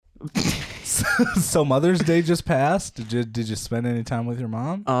So Mother's Day just passed. Did you spend any time with your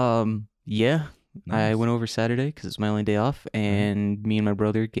mom? Yeah. Nice. I went over Saturday because it's my only day off, and me and my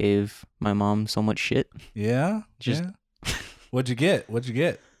brother gave my mom so much shit. Yeah. Just- yeah. What'd you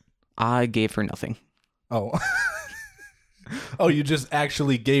get? I gave her nothing. Oh. Oh, you just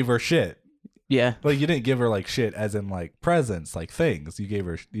actually gave her shit. Yeah. But you didn't give her like shit as in like presents, like things.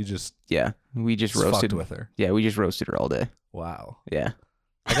 You just Yeah. We just fucked roasted with her. Yeah, we just roasted her all day. Wow. Yeah.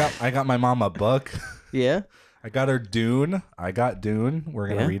 I got my mom a book. Yeah. I got her Dune. We're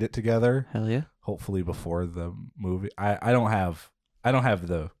gonna Yeah. read it together. Hell yeah. Hopefully before the movie. I don't have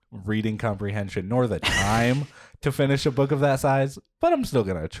the reading comprehension nor the time to finish a book of that size, but I'm still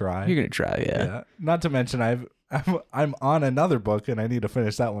gonna try. You're gonna try, yeah. Not to mention I'm on another book and I need to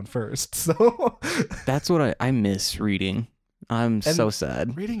finish that one first. So That's what I miss reading. I'm so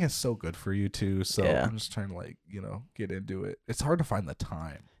sad. reading is so good for you too. So Yeah. I'm just trying to get into it. It's hard to find the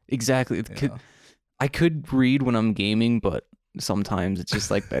time. Exactly. you know? I could read when I'm gaming, but sometimes it's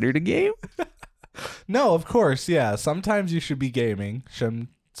just like better to game. No, of course, yeah. Sometimes you should be gaming.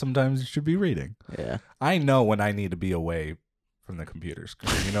 Sometimes you should be reading. Yeah. I know when I need to be away from the computer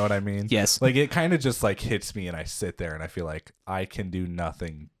screen. You know what I mean? Yes. Like it kind of just like hits me and I sit there and I feel like I can do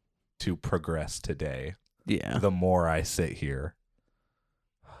nothing to progress today. Yeah. The more I sit here.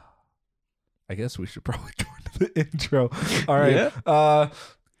 I guess we should probably go into the intro. All right. Yeah.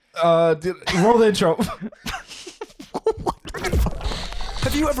 Roll the intro.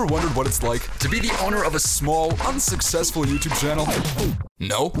 Have you ever wondered what it's like to be the owner of a small, unsuccessful YouTube channel?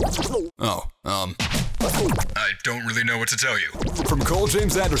 No? Oh, I don't really know what to tell you. From Cole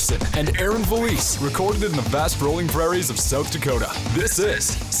James Anderson and Aaron Valise, recorded in the vast rolling prairies of South Dakota, this is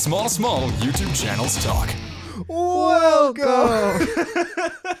Small YouTube Channels Talk. Welcome.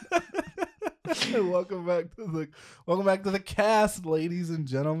 Welcome back to the cast, ladies and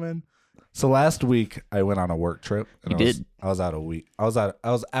gentlemen. So last week I went on a work trip. And I was out a week. I was out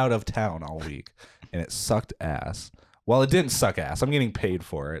of town all week, and it sucked ass. Well, it didn't suck ass. I'm getting paid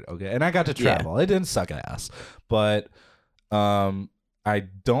for it, okay? And I got to travel. Yeah. It didn't suck ass, but I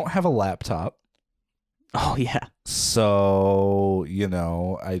don't have a laptop. Oh yeah. So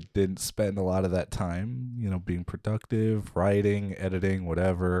I didn't spend a lot of that time, being productive, writing, editing,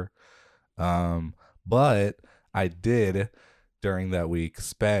 whatever. But I did during that week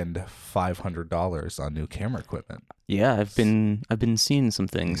spend $500 on new camera equipment. Yeah, I've been seeing some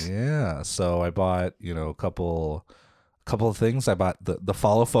things. Yeah, so I bought a couple of things. I bought the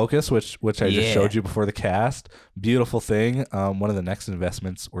follow focus, which I just showed you before the cast. Beautiful thing. One of the next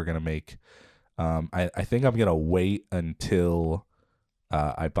investments we're gonna make. I think I'm gonna wait until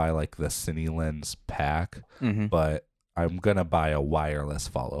I buy like the CineLens pack, but I'm gonna buy a wireless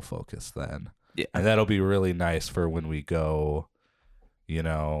follow focus then. Yeah, and that'll be really nice for when we go,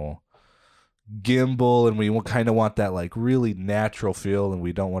 gimbal, and we kind of want that like really natural feel, and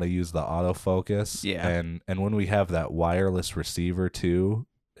we don't want to use the autofocus. Yeah, and when we have that wireless receiver too,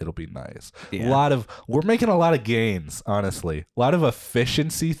 it'll be nice. Yeah. We're making a lot of gains, honestly. A lot of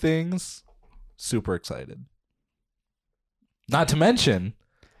efficiency things. Super excited. Not to mention,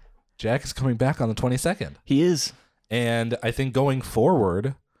 Jack is coming back on the 22nd. He is. And I think going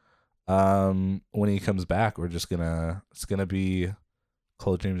forward, when he comes back, it's gonna be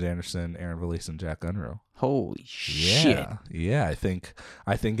Cole James Anderson, Aaron Valise, and Jack Unruh. Holy shit. Yeah. I think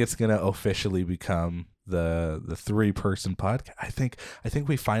it's gonna officially become the 3-person podcast. I think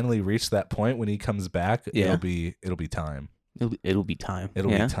we finally reached that point when he comes back. Yeah. It'll be time. It'll be time. It'll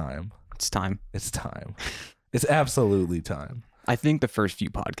be time. It's time. It's time. It's absolutely time. I think the first few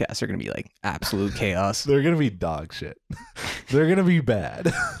podcasts are going to be like absolute chaos. They're going to be dog shit. They're going to be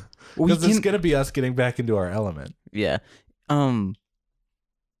bad. Because it's going to be us getting back into our element. Yeah. I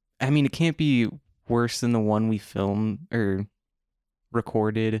mean, it can't be worse than the one we filmed or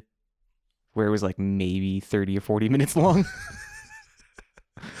recorded where it was like maybe 30 or 40 minutes long.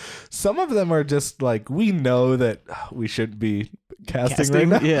 Some of them are just like, we know that we shouldn't be casting right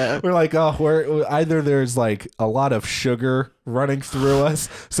now. Yeah. We're like, we're either there's like a lot of sugar running through us,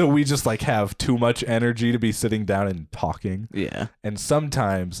 so we just like have too much energy to be sitting down and talking. Yeah. And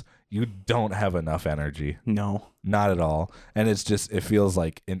sometimes you don't have enough energy. No. Not at all. And it feels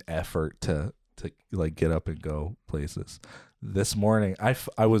like an effort to like get up and go places. This morning,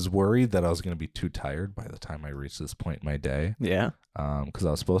 I was worried that I was going to be too tired by the time I reached this point in my day. Yeah. Because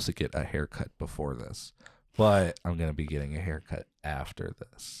I was supposed to get a haircut before this, but I'm going to be getting a haircut after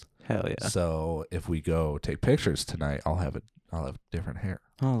this. Hell yeah. So if we go take pictures tonight, I'll have different hair.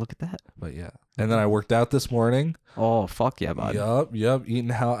 Oh, look at that. But yeah. And then I worked out this morning. Oh, fuck yeah, bud. Yup.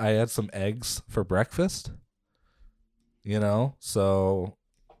 I had some eggs for breakfast. So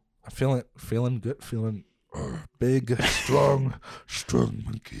feeling good, feeling big, strong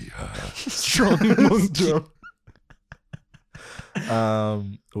monkey. Strong monkey.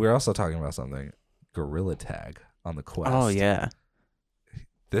 We're also talking about something. Gorilla Tag on the Quest. Oh yeah.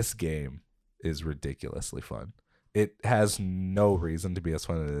 This game is ridiculously fun. It has no reason to be as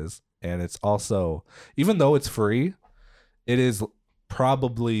fun as it is. And it's also, even though it's free, it is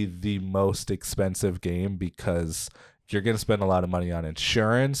probably the most expensive game because you're going to spend a lot of money on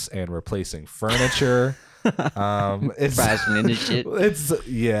insurance and replacing furniture. It's Crashing into shit.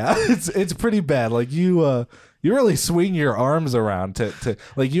 It's pretty bad. Like you really swing your arms around to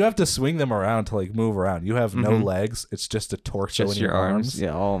like you have to swing them around to like move around. You have no legs. It's just a torso Just in your arms.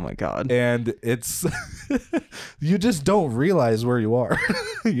 Yeah. Oh my god. And it's you just don't realize where you are,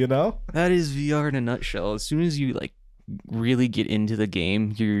 you know? That is VR in a nutshell. As soon as you like really get into the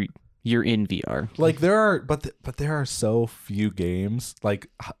game, you're in VR. Like there are so few games. Like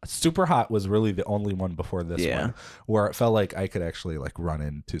Super Hot was really the only one before this one where it felt like I could actually like run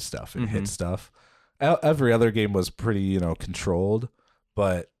into stuff and hit stuff. Every other game was pretty, you know, controlled,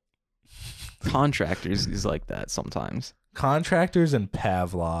 but Contractors is like that sometimes. Contractors and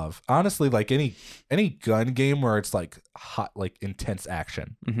Pavlov, honestly, like any gun game where it's like hot, like intense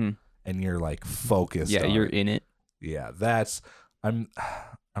action, and you're like focused. Yeah, you're in it. Yeah, I'm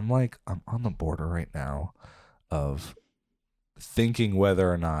on the border right now of thinking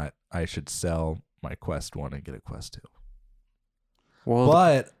whether or not I should sell my Quest 1 and get a Quest 2. Well,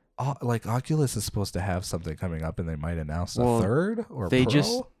 but like Oculus is supposed to have something coming up, and they might announce a third or they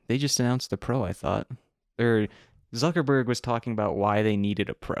Pro? They just announced the Pro, I thought. Or Zuckerberg was talking about why they needed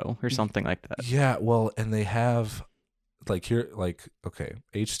a Pro or something like that. Yeah, well, and they have okay,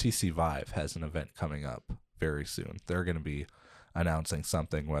 HTC Vive has an event coming up very soon. They're going to be announcing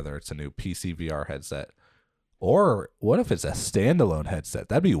something, whether it's a new PC VR headset or what if it's a standalone headset?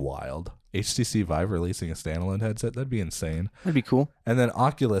 That'd be wild. HTC Vive releasing a standalone headset, that'd be insane. That'd be cool. And then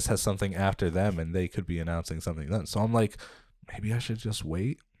Oculus has something after them, and they could be announcing something then. So I'm like, maybe I should just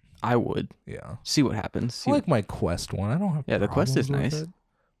wait. I would. Yeah. See what happens. I like my Quest 1. I don't have the Quest is nice. it,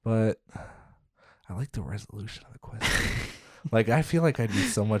 but I like the resolution of the Quest. Like, I feel like I'd be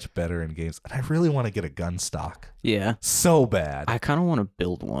so much better in games. And I really want to get a gun stock. Yeah. So bad. I kind of want to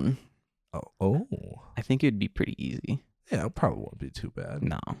build one. Oh. I think it'd be pretty easy. Yeah, it probably won't be too bad.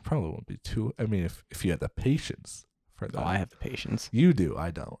 No. Probably won't be too. I mean, if you had the patience for that. Oh, I have the patience. You do.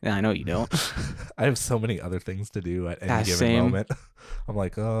 I don't. Yeah, I know you don't. I have so many other things to do at any given moment. I'm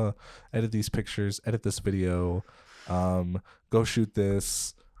like, edit these pictures, edit this video, go shoot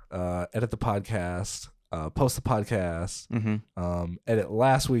this, edit the podcast, post the podcast, edit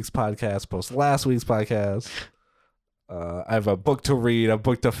last week's podcast, post last week's podcast. I have a book to read, a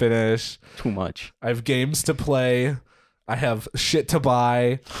book to finish. Too much. I have games to play. I have shit to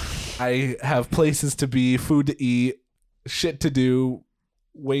buy. I have places to be, food to eat, shit to do,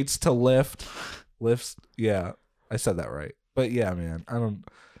 weights to lift. Lifts. Yeah, I said that right. But yeah, man,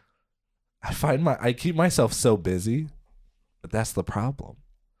 I keep myself so busy, but that's the problem.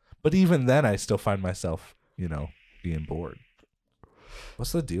 But even then, I still find myself, you know, being bored.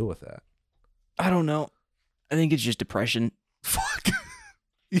 What's the deal with that? I don't know. I think it's just depression. Fuck.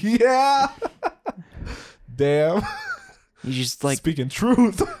 Yeah. Damn. You just like speaking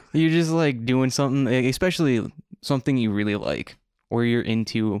truth. You're just like doing something, especially something you really like, or you're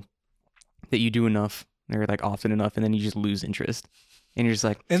into that you do enough or like often enough, and then you just lose interest, and you're just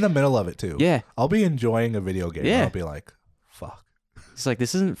like in the middle of it too. Yeah. I'll be enjoying a video game. Yeah. And I'll be like, fuck. It's like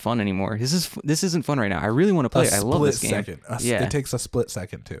this isn't fun anymore. This isn't fun right now. I really want to play it. I love this game. It takes a split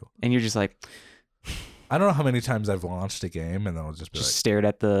second too. And you're just like, I don't know how many times I've launched a game and then I'll just be just stared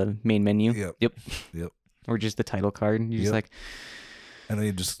at the main menu. Yep. Or just the title card. And you're just like, and then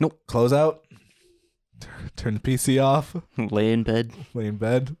you just close out, turn the PC off, lay in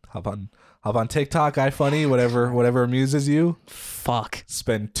bed, hop on TikTok, iFunny, whatever amuses you. Fuck.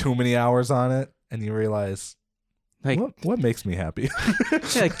 Spend too many hours on it, and you realize, like, what makes me happy?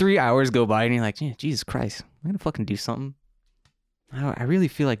 Like 3 hours go by, and you're like, Jesus Christ, I'm gonna fucking do something. I really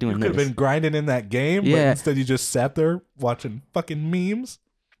feel like doing this. You could have been grinding in that game, but instead you just sat there watching fucking memes.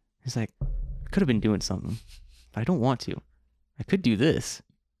 It's like, I could have been doing something, but I don't want to. I could do this.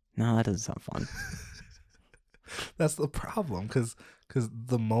 No, that doesn't sound fun. That's the problem, because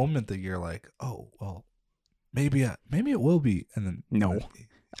the moment that you're like, oh well, maybe it will be, and then no,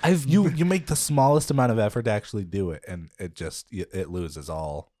 you make the smallest amount of effort to actually do it, and it loses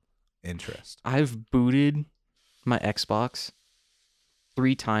all interest. I've booted my Xbox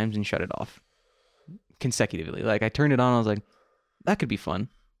 3 times and shut it off consecutively. Like I turned it on, I was like, that could be fun.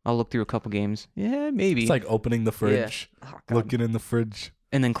 I'll look through a couple games. Yeah, maybe. It's like opening the fridge, looking in the fridge.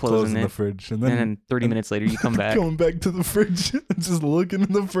 and then closing the it. fridge, And then 30 minutes later, you come back. going back to the fridge, and just looking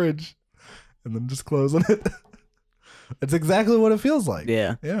in the fridge, and then just closing it. It's exactly what it feels like.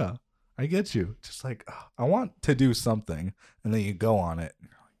 Yeah. Yeah, I get you. Just like, I want to do something, and then you go on it. And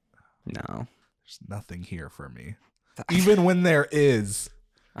you're like, No. there's nothing here for me, even when there is.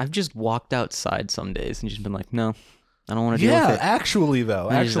 I've just walked outside some days and just been like, no, I don't want to deal Yeah, with it. actually though,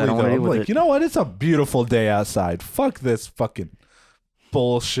 I don't wanna deal I'm with like, it. you know what? It's a beautiful day outside. Fuck this fucking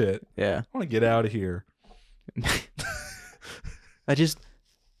bullshit. Yeah. I want to get out of here. I just,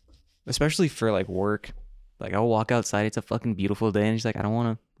 especially for like work, like I'll walk outside. It's a fucking beautiful day, and she's like, I don't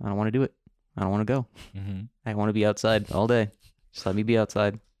want to do it. I don't want to go. Mm-hmm. I want to be outside all day. Just let me be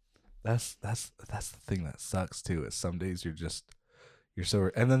outside. That's the thing that sucks too. Is some days you're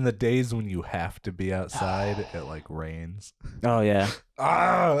so, and then the days when you have to be outside, it like rains. Oh yeah.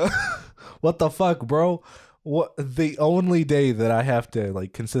 What the fuck, bro? What, the only day that I have to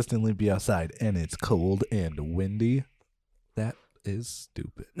like consistently be outside and it's cold and windy, that is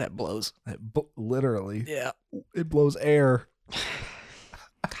stupid. That blows. Literally, Yeah. it blows air.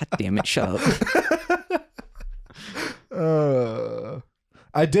 God damn it! Shut up.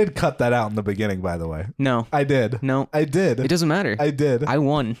 I did cut that out in the beginning, by the way. No. I did. No. I did. It doesn't matter. I did. I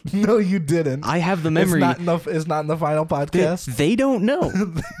won. No, you didn't. I have the memory. It's not in the final podcast. They don't know.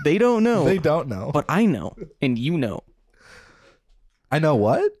 They don't know. They don't know. But I know, and you know. I know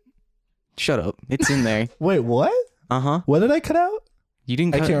what? Shut up. It's in there. Wait, what? Uh-huh. What did I cut out? You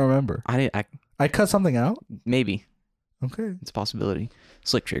didn't cut. I can't remember. I cut something out? maybe. Okay. It's a possibility.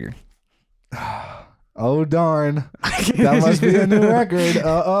 Slick trigger. Oh, darn. That must be a new record.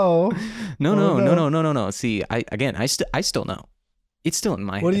 Uh-oh. No. See, I still know. It's still in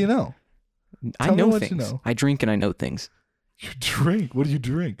my head. What do you know? I Tell me know what things. you know. I drink and I know things. You drink? What do you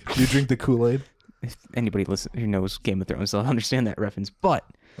drink? Do you drink the Kool-Aid? If anybody who knows Game of Thrones, they'll understand that reference. But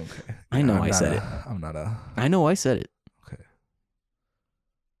Okay. I know I'm I not said a- it. I'm not a... I know I said it. Okay.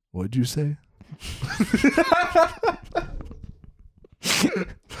 What'd you say?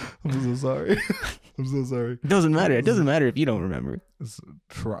 I'm so sorry. I'm so sorry. It doesn't matter. It doesn't matter if you don't remember.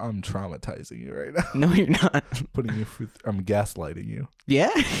 I'm traumatizing you right now. No, you're not. Putting you through... I'm gaslighting you. Yeah?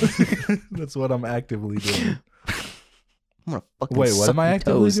 That's what I'm actively doing. I'm gonna fucking Wait, what suck am I your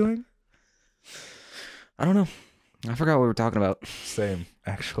actively toes. doing? I don't know. I forgot what we were talking about. Same,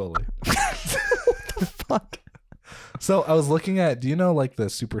 actually. Fuck. So I was looking at, do you know like the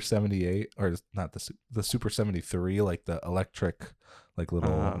Super 78 or not the Super 73, like the electric, like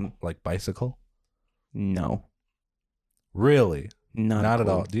little like bicycle? No. Really? Not Not a at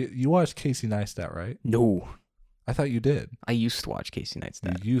clue. all. You watched Casey Neistat, right? No. I thought you did. I used to watch Casey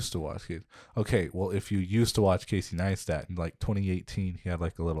Neistat. You used to watch Casey. Okay, well, if you used to watch Casey Neistat in like 2018, he had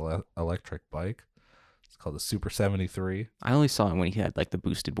like a little electric bike. It's called the Super 73. I only saw him when he had like the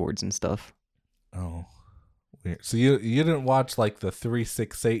boosted boards and stuff. Oh, weird. So you didn't watch like the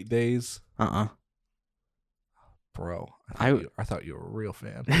 368 days, bro? I thought you were a real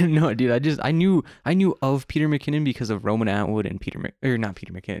fan. No, dude. I knew of Peter McKinnon because of Roman Atwood and not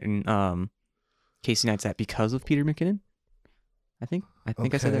Peter McKinnon. Casey Neistat because of Peter McKinnon. I think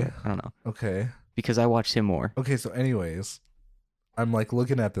I said that. I don't know. Okay. Because I watched him more. Okay. So, anyways, I'm like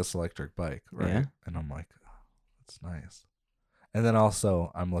looking at this electric bike, right? Yeah. And I'm like, oh, that's nice. And then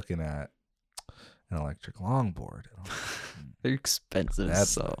also I'm looking at an electric longboard. And I'm like, They're expensive.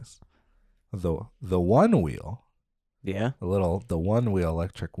 that's so nice. The one wheel, yeah. the one wheel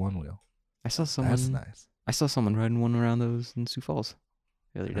electric one wheel. I saw someone. That's nice. I saw someone riding one around those in Sioux Falls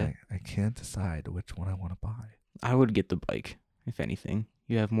the other day. I can't decide which one I want to buy. I would get the bike, if anything.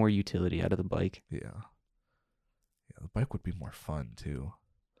 You have more utility out of the bike. Yeah. Yeah, the bike would be more fun too.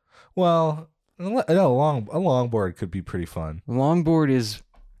 Well, a longboard could be pretty fun. The longboard is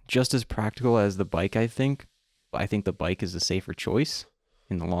just as practical as the bike, I think. But I think the bike is a safer choice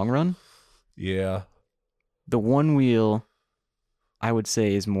in the long run. Yeah. The one wheel, I would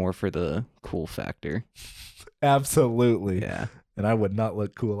say, is more for the cool factor. Absolutely. Yeah. And I would not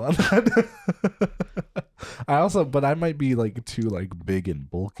look cool on that. But I might be like too like big and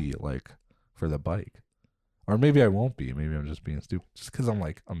bulky like for the bike. Or maybe I won't be. Maybe I'm just being stupid. Just because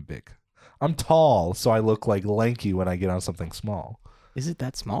I'm big. I'm tall, so I look like lanky when I get on something small. Is it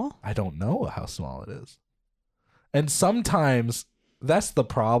that small? I don't know how small it is. And sometimes that's the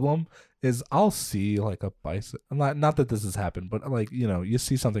problem is I'll see like a bicycle. Not that this has happened, but like, you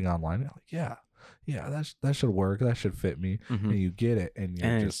see something online. And like, yeah, that should work. That should fit me. Mm-hmm. And you get it and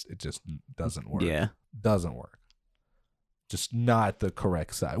it just doesn't work. Yeah. Doesn't work. Just not the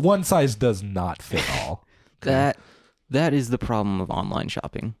correct size. One size does not fit all. That is the problem of online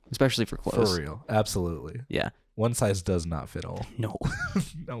shopping, especially for clothes. For real. Absolutely. Yeah. One size does not fit all. No.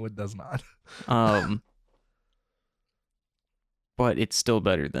 No, it does not. But it's still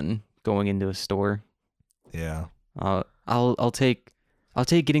better than going into a store. Yeah. I'll take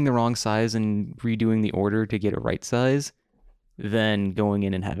getting the wrong size and redoing the order to get a right size than going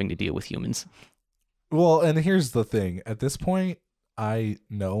in and having to deal with humans. Well, and here's the thing. At this point, I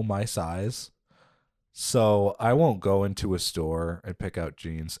know my size. So I won't go into a store and pick out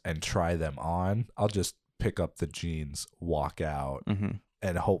jeans and try them on. I'll just pick up the jeans, walk out,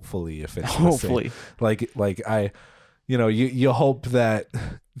 and hopefully if it's the same, like I, you hope that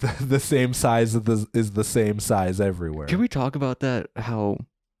the same size is the same size everywhere. Can we talk about that? How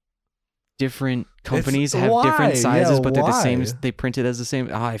different companies have different sizes, but they're the same. They print it as the same.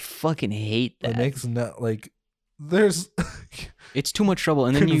 Oh, I fucking hate that. It makes there's. It's too much trouble,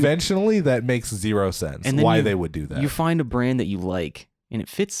 and then conventionally that makes zero sense. And why they would do that? You find a brand that you like and it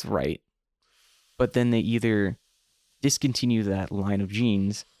fits right, but then they either discontinue that line of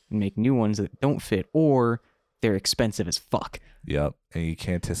jeans and make new ones that don't fit, or they're expensive as fuck. Yep, and you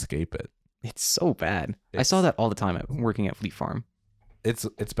can't escape it. It's so bad. I saw that all the time working at Fleet Farm. It's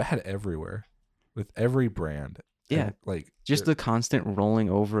bad everywhere, with every brand. Yeah, and just the constant rolling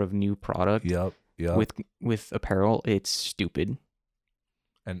over of new product. Yep. With apparel, it's stupid.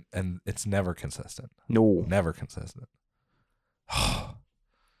 And it's never consistent. No. Never consistent.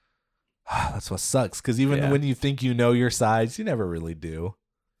 That's what sucks, because even when you think you know your size, you never really do.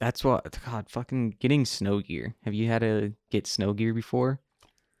 That's what, God, fucking getting snow gear. Have you had to get snow gear before?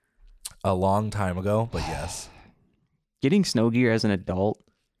 A long time ago, but yes. Getting snow gear as an adult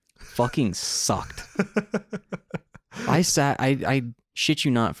fucking sucked. I shit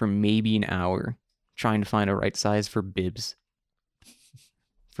you not, for maybe an hour trying to find a right size for bibs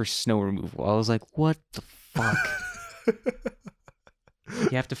for snow removal. I was like, what the fuck?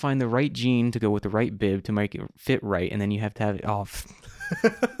 You have to find the right jean to go with the right bib to make it fit right, and then you have to have it off.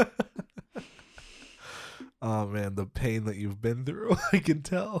 Oh man, the pain that you've been through, I can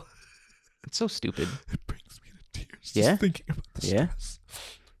tell. It's so stupid. It brings me to tears just thinking about the stress.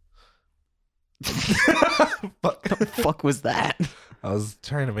 What the fuck was that? I was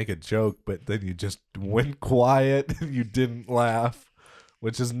trying to make a joke, but then you just went quiet and you didn't laugh,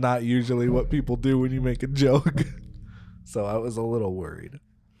 which is not usually what people do when you make a joke. So I was a little worried.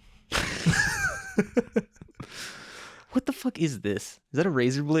 What the fuck is this? Is that a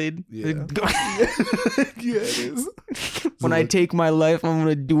razor blade? Yeah. Yeah, it is. When I take my life, I'm going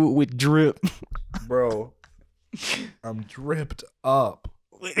to do it with drip. Bro, I'm dripped up.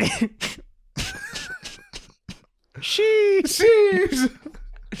 Sheesh.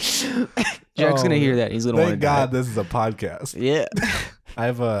 Jack's gonna hear that. He's gonna want to. Thank God this is a podcast. Yeah. I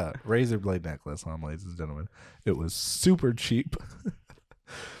have a razor blade necklace on, ladies and gentlemen. It was super cheap.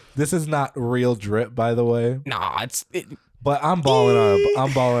 This is not real drip, by the way. Nah, but I'm balling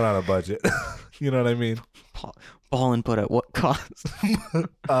on a budget. You know what I mean? Balling, but at what cost?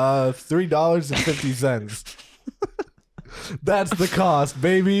 $3.50. That's the cost,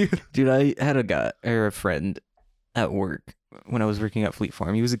 baby. Dude, I had a friend at work when I was working at Fleet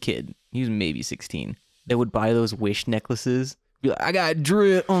Farm. He was a kid. He was maybe 16. They would buy those Wish necklaces. Be like, I got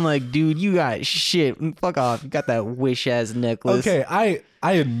drip. I'm like, dude, you got shit. Fuck off. You got that Wish ass necklace. Okay, I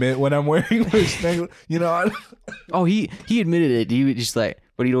admit when I'm wearing Wish necklace, Oh, he admitted it. He would just but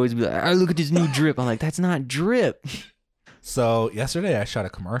he'd always be like, I look at this new drip. I'm like, that's not drip. So yesterday I shot a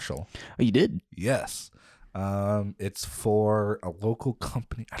commercial. Oh, you did? Yes. It's for a local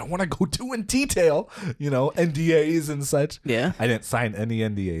company. I don't want to go too in detail, NDAs and such. Yeah. I didn't sign any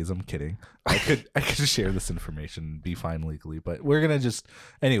NDAs. I'm kidding. I could share this information and be fine legally, but we're going to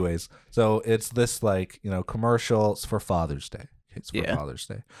anyways. So it's this commercial. It's for Father's Day. It's for Father's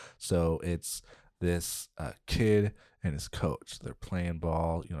Day. So it's this kid and his coach. They're playing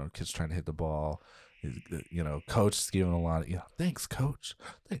ball, kid's trying to hit the ball. Coach is giving a lot of, thanks, coach.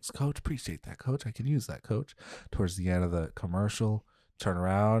 Thanks, coach. Appreciate that, coach. I can use that, coach. Towards the end of the commercial, turn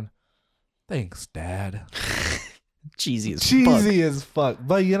around. Thanks, Dad. Cheesy as fuck.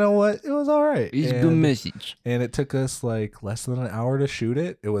 But you know what? It was all right. It's a good message. And it took us less than an hour to shoot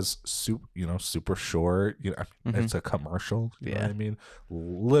it. It was super short. It's a commercial. You know what I mean?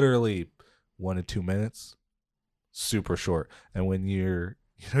 Literally 1 to 2 minutes. Super short. And when you're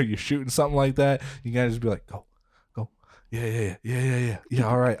shooting something like that, you gotta just be like, go. Yeah.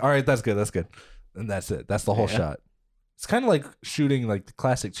 All right, that's good. And that's it. That's the whole shot. It's kind of like shooting the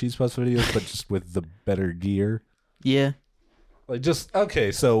classic Cheese Puffs videos, but just with the better gear. Yeah.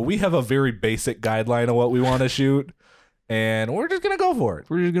 Okay, so we have a very basic guideline of what we want to shoot, and we're just gonna go for it.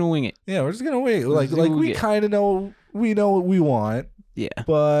 We're just gonna wing it. Yeah, we're just gonna wing it. We kind of know what we want. Yeah.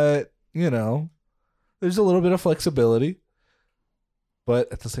 But there's a little bit of flexibility,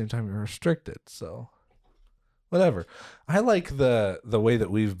 but at the same time you're restricted. So whatever. I like the way that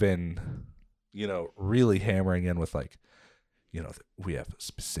we've been, really hammering in with like, we have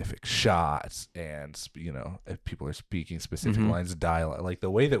specific shots and, if people are speaking specific lines of dialogue, like the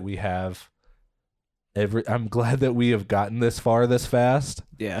way that we have I'm glad that we have gotten this far this fast.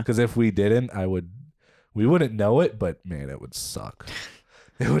 Yeah. Because if we didn't, we wouldn't know it, but man, it would suck.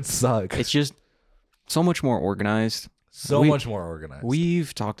 It would suck. It's just so much more organized. Much more organized.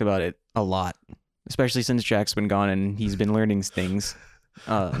 We've talked about it a lot, especially since Jack's been gone and he's been learning things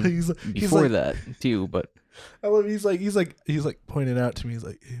before that too. But I love. He's like pointing out to me. He's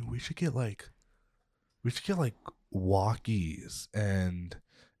like, hey, we should get like walkies and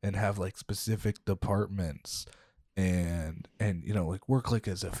have like specific departments and like work like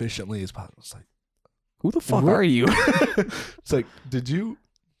as efficiently as possible. It's like, who the fuck are you? It's like,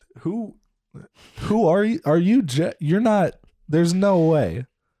 who are you? Are you Jack? You're not. There's no way.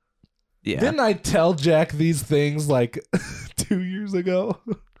 Yeah. Didn't I tell Jack these things like 2 years ago?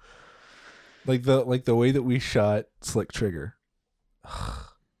 like the way that we shot Slick Trigger.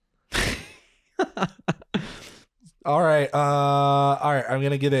 All right. I'm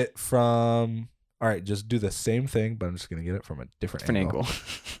gonna get it from. All right, just do the same thing, but I'm just gonna get it from a different angle.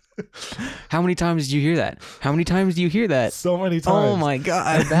 How many times did you hear that? How many times do you hear that? So many times. Oh my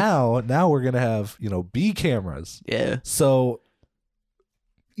god! And now we're gonna have B cameras. Yeah. So,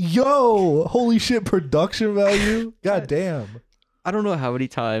 holy shit, production value. God damn. I don't know how many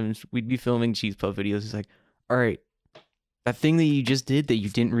times we'd be filming Cheese Puff videos. It's like, all right, that thing that you just did that you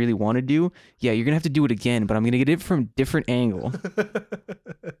didn't really want to do, yeah, you're gonna have to do it again, but I'm gonna get it from a different angle.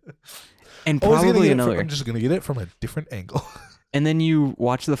 And probably another. I'm just gonna get it from a different angle. And then you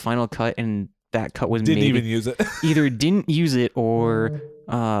watch the final cut, and that cut was didn't even use it. Either didn't use it or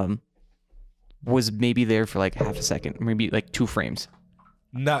was maybe there for like half a second, maybe like 2 frames.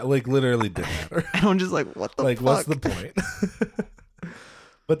 Not like literally didn't matter. And I'm just like, what the fuck? What's the point?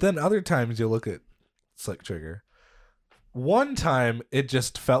 But then other times you look at Slick Trigger. One time it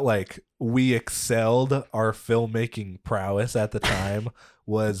just felt like we excelled our filmmaking prowess at the time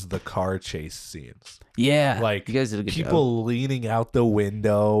was the car chase scenes. Yeah. Like you guys did a good people job. leaning out the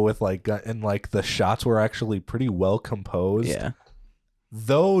window with like and like the shots were actually pretty well composed. Yeah.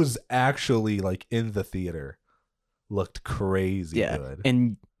 Those actually like in the theater looked crazy good.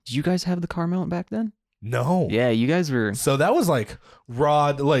 And did you guys have the car mount back then? No. Yeah, you guys were. So that was like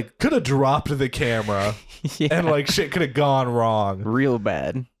Rod like could have dropped the camera and like shit could have gone wrong. Real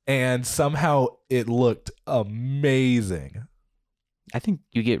bad. And somehow it looked amazing. I think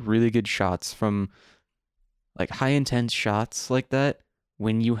you get really good shots from like high intense shots like that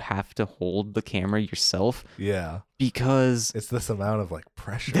when you have to hold the camera yourself. Yeah. Because it's this amount of like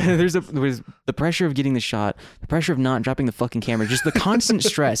pressure. there's the pressure of getting the shot, the pressure of not dropping the fucking camera, just the constant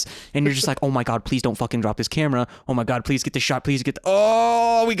stress. And you're just like, oh my God, please don't fucking drop this camera. Oh my God, please get the shot. Please get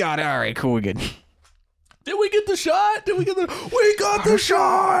oh, we got it. All right, cool. We're good. Did we get the shot? We got the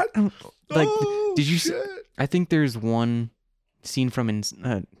shot. Like, did you shit. I think there's one scene from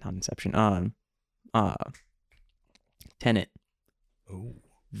not Inception, Tenet. Ooh.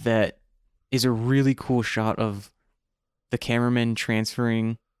 That is a really cool shot of the cameraman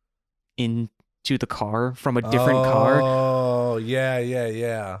transferring into the car from a different car. Oh,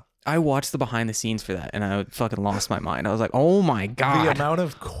 yeah. I watched the behind the scenes for that and I fucking lost my mind. I was like, oh my God. The amount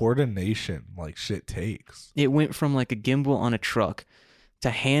of coordination like shit takes. It went from like a gimbal on a truck to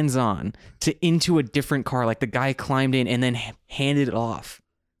hands-on to into a different car. Like the guy climbed in and then handed it off.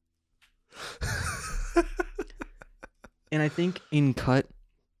 And I think in cut,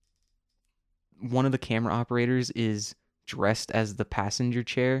 one of the camera operators is dressed as the passenger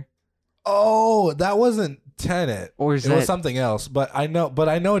chair. Oh, that wasn't Tenet. Or is it was something else. But I know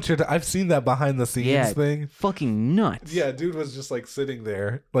what you're. I've seen that behind the scenes thing. Fucking nuts. Yeah, dude was just like sitting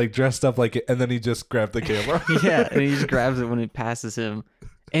there, like dressed up like it, and then he just grabbed the camera. Yeah, and he just grabs it when it passes him.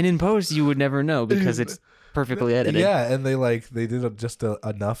 And in post, you would never know because it's perfectly edited. Yeah, and they did just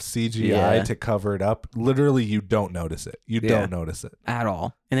enough CGI to cover it up. Literally, you don't notice it. You don't notice it at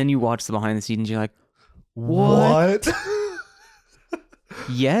all. And then you watch the behind the scenes, and you're like, what?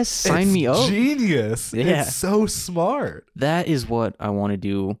 Yes, sign me up. Genius. Yeah. It's so smart. That is what I want to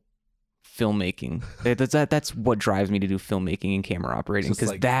do. Filmmaking. That's what drives me to do filmmaking and camera operating because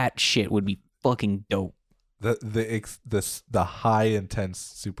like, that shit would be fucking dope. The high intense,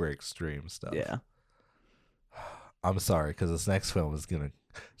 super extreme stuff. Yeah. I'm sorry because this next film is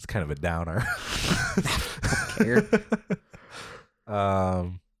it's kind of a downer. I don't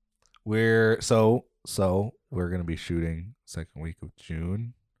care. We're gonna be shooting second week of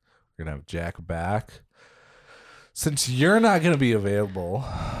June. We're gonna have Jack back. since you're not gonna be available,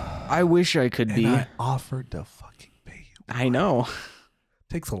 I wish I could be. I offered to fucking pay you. I know.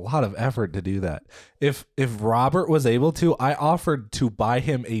 Takes a lot of effort to do that. If Robert was able to, I offered to buy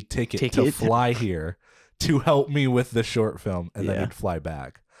him a ticket to fly here to help me with the short film, and then he'd fly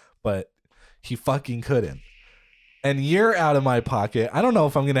back. But he fucking couldn't. And you're out of my pocket. I don't know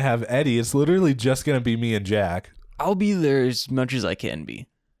if I'm gonna have Eddie. It's literally just gonna be me and Jack. I'll be there as much as I can be.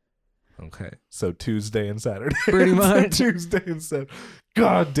 Okay, so Tuesday and Saturday. Pretty much. Tuesday and Saturday.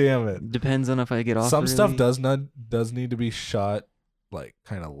 God damn it. Depends on if I get off. Some stuff does need to be shot like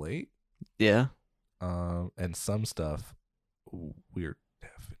kind of late. Yeah. And some stuff we're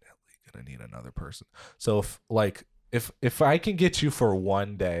definitely gonna need another person. So if I can get you for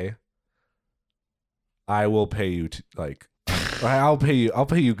one day, I will pay you I'll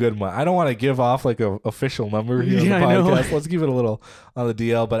pay you good money. I don't want to give off like a official number here on the podcast. Let's give it a little on the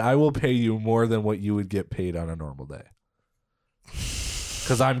DL, but I will pay you more than what you would get paid on a normal day.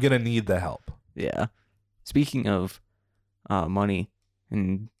 Cuz I'm going to need the help. Yeah. Speaking of money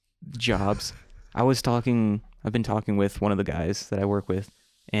and jobs, I've been talking with one of the guys that I work with,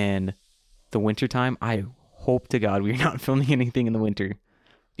 and the wintertime, I hope to God we're not filming anything in the winter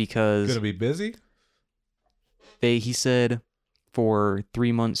because going to be busy? He said for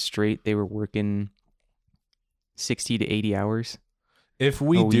 3 months straight, they were working 60 to 80 hours. If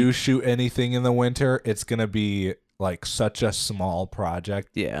we do shoot anything in the winter, it's going to be like such a small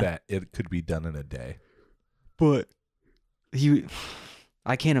project that it could be done in a day. But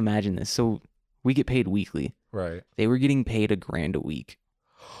I can't imagine this. So we get paid weekly. Right. They were getting paid $1,000 a week.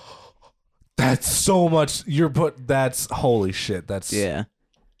 That's so much. That's holy shit. That's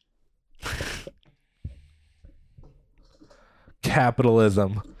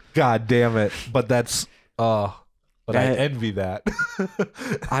capitalism. God damn it. But that's I envy that.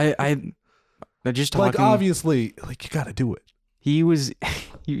 I just talking, like obviously like you got to do it. He's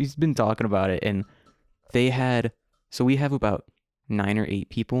been talking about it, and we have about 9 or 8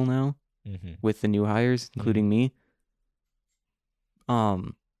 people now with the new hires, including me.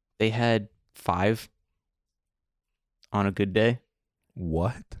 They had 5 on a good day.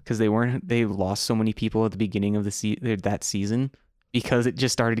 What? Because they lost so many people at the beginning of that season because it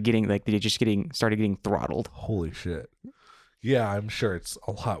just started getting started getting throttled. Holy shit. Yeah, I'm sure it's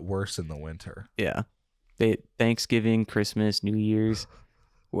a lot worse in the winter. Yeah. Thanksgiving, Christmas, New Year's.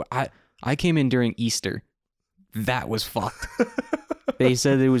 I came in during Easter. That was fucked. They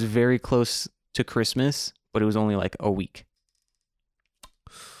said it was very close to Christmas, but it was only like a week.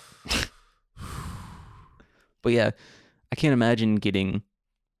 But yeah, I can't imagine getting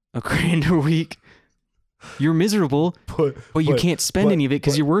 $1,000 a week. You're miserable, but you can't spend any of it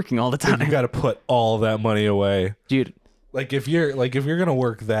because you're working all the time. You got to put all that money away, dude. Like if you're gonna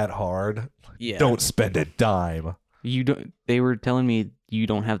work that hard, don't spend a dime. You don't. They were telling me you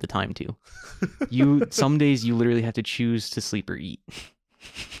don't have the time to. Some days you literally have to choose to sleep or eat.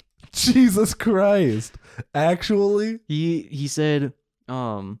 Jesus Christ! Actually, he said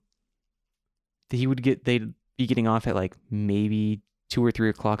they'd be getting off at like maybe 2 or 3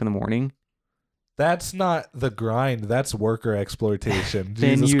 o'clock in the morning. That's not the grind. That's worker exploitation.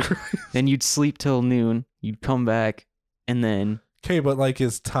 Then you'd sleep till noon. You'd come back, and then okay, but like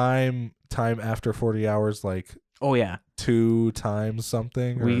is time after 40 hours like 2 times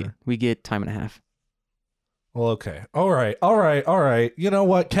something? Or? We get time and a half. Well, okay, all right. You know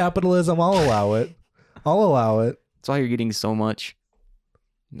what? Capitalism. I'll allow it. That's why you're getting so much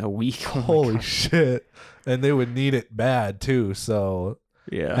a week. Oh holy shit! And they would need it bad too. So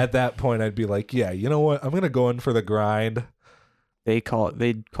yeah, at that point, I'd be like, yeah, you know what? I'm gonna go in for the grind. They'd call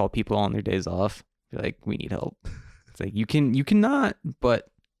people on their days off. Be like, we need help. It's like you cannot, but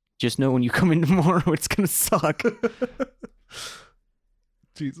just know when you come in tomorrow, it's gonna suck.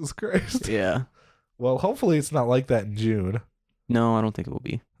 Jesus Christ. Yeah. Well, hopefully it's not like that in June. No, I don't think it will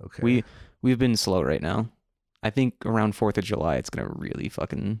be. Okay. We've been slow right now. I think around 4th of July, it's gonna really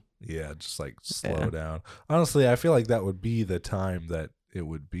fucking just like slow down. Honestly, I feel like that would be the time that it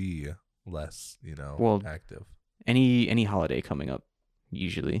would be less, active. Any holiday coming up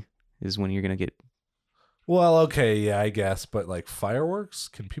usually is when you're gonna get. Well, okay, yeah, I guess, but like fireworks,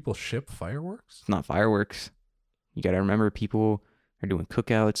 can people ship fireworks? It's not fireworks. You gotta remember, people are doing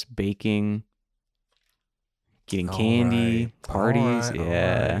cookouts, baking, getting candy, parties. All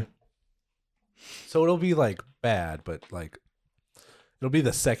right. So it'll be like bad, but like it'll be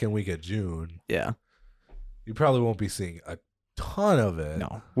the second week of June. Yeah. You probably won't be seeing a ton of it.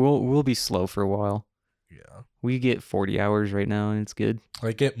 No, we'll be slow for a while. Yeah. We get 40 hours right now, and it's good.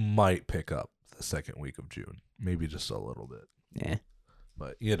 Like it might pick up the second week of June, maybe just a little bit. Yeah.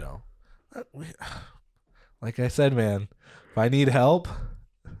 But like I said, man, if I need help,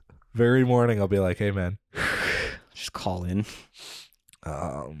 very morning I'll be like, hey, man, Just call in.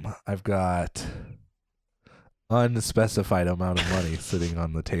 I've got unspecified amount of money sitting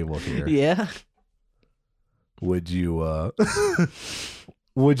on the table here. Yeah. Would you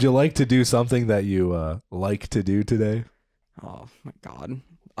would you like to do something that you like to do today? Oh my God.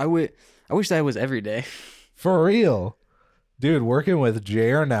 I wish that was every day. For real. Dude, working with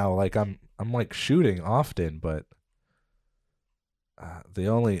JR now, like I'm like shooting often, but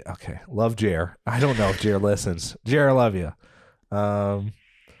love JR. I don't know if JR listens. JR, I love you.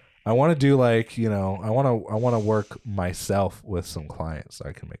 I want to do like, I want to work myself with some clients so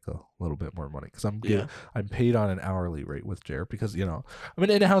I can make a little bit more money because I'm paid on an hourly rate with JR because, I'm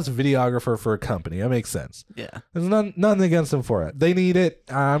an in-house videographer for a company. That makes sense. Yeah. There's nothing against them for it. They need it.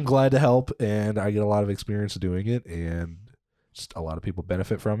 I'm glad to help, and I get a lot of experience doing it, and just a lot of people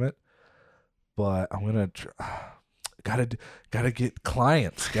benefit from it. But I'm gonna gotta get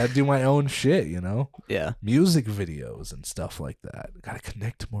clients. Gotta do my own shit. Yeah. Music videos and stuff like that. Gotta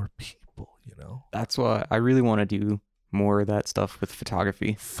connect to more people. That's why I really want to do more of that stuff with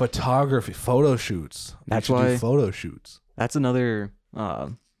photography. Photo shoots. That's We should do why photo shoots. That's another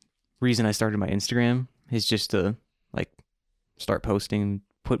reason I started my Instagram is just to like start posting,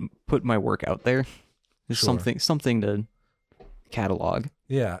 put my work out there. There's Sure. something to catalog.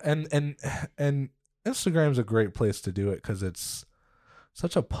 Yeah, and Instagram's a great place to do it because it's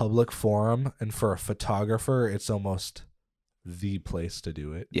such a public forum, and for a photographer, it's almost the place to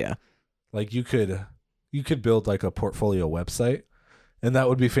do it. Yeah. Like you could build like a portfolio website, and that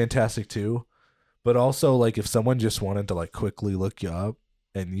would be fantastic too. But also, like if someone just wanted to like quickly look you up,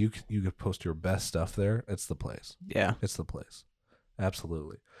 and you could post your best stuff there, it's the place. Yeah. It's the place.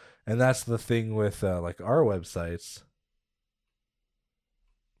 Absolutely. And that's the thing with like our websites.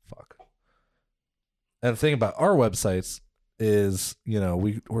 Fuck. And the thing about our websites is,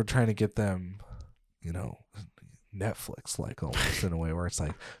 we're trying to get them, Netflix like almost in a way where it's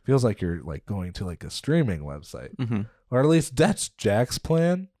like feels like you're like going to like a streaming website. Mm-hmm. Or at least that's Jack's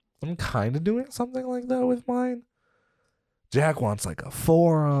plan. I'm kind of doing something like that with mine. Jack wants like a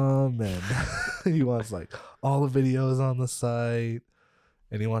forum, and he wants like all the videos on the site,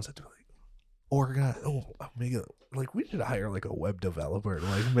 and he wants it to like organize. Make it like we should hire like a web developer to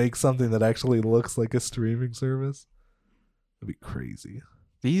like make something that actually looks like a streaming service. That'd be crazy.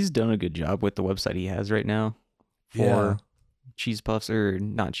 He's done a good job with the website he has right now for Cheese Puffs, or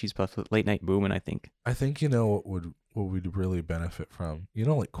not Cheese Puffs, but Late Night Boomin', I think. I think what we'd really benefit from,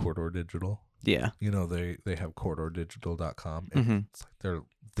 like Corridor Digital. Yeah. They have corridordigital.com. Mm-hmm. It's like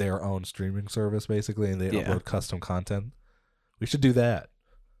their own streaming service basically, and they Yeah. upload custom content. We should do that.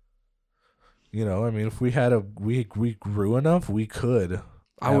 If we had we grew enough, we could.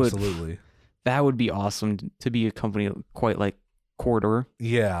 Absolutely. That would be awesome to be a company quite like Corridor.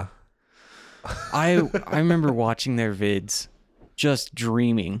 Yeah. I remember watching their vids, just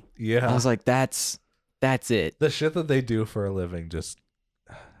dreaming. Yeah. I was like, that's it. The shit that they do for a living just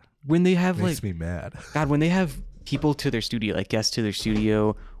When they have makes me mad. God, when they have people to their studio, like guests to their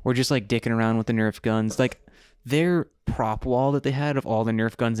studio, or just like dicking around with the Nerf guns, like their prop wall that they had of all the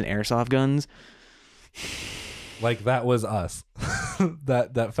Nerf guns and airsoft guns. Like that was us.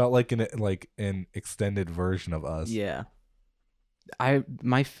 that felt like an extended version of us. Yeah.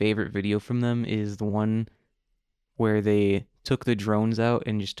 My favorite video from them is the one where they took the drones out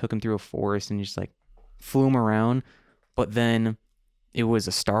and just took them through a forest and just like flew them around. But then it was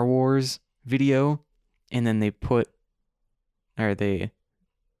a Star Wars video, and then they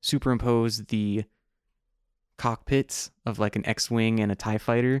superimposed the cockpits of like an X-Wing and a TIE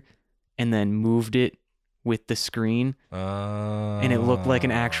fighter, and then moved it with the screen, and it looked like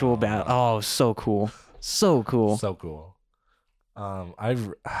an actual battle. Oh, so cool. So cool. So cool.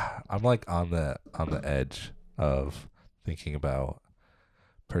 I'm like on the edge of thinking about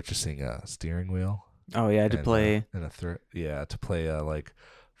purchasing a steering wheel. Oh yeah, to play to play like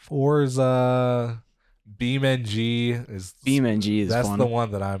Forza. BeamNG is that's fun. The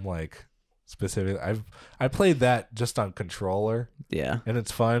one that I'm like specifically. I played that just on controller. Yeah, and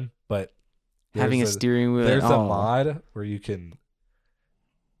it's fun, but having a steering wheel. There's a mod where you can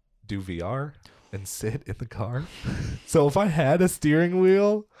do VR and sit in the car. So if I had a steering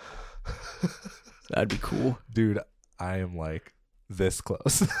wheel, that'd be cool, dude. I am like this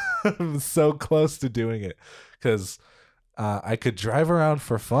close. I'm so close to doing it because I could drive around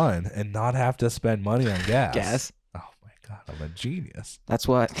for fun and not have to spend money on gas. Oh my god, I'm a genius. That's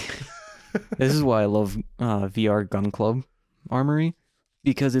why. This is why I love VR Gun Club Armory,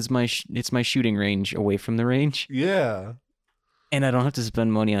 because it's my shooting range away from the range. Yeah. And I don't have to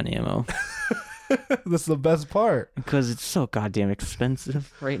spend money on ammo. That's the best part. because it's so goddamn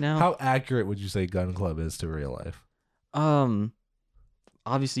expensive right now. How accurate would you say Gun Club is to real life?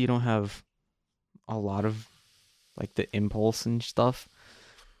 Obviously you don't have a lot of like the impulse and stuff.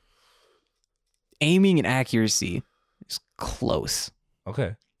 Aiming and accuracy is close,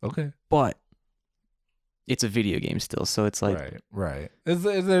 Okay. but it's a video game still, so it's like Right.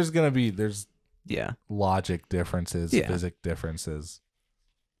 There's yeah, logic differences, Yeah. physics differences.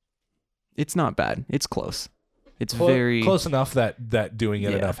 it's not bad. It's close. It's Clo- very close enough that doing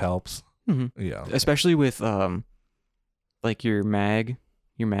it Yeah. enough helps. Mhm. Yeah. especially with like your mag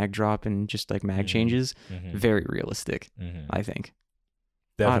drop and just like mag Mhm. changes. Mhm. Very realistic, Mhm. I think.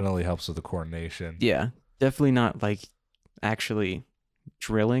 Definitely helps with the coordination. Yeah, definitely not like actually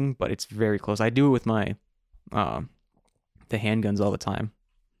drilling, but it's very close. I do it with my the handguns all the time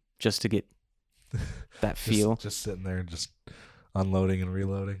just to get that feel, Just sitting there and just unloading and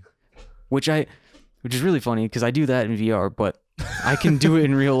reloading. which is really funny because I do that in VR, but I can do it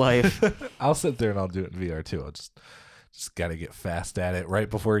in real life. I'll sit there and I'll do it in VR too. I'll just gotta get fast at it right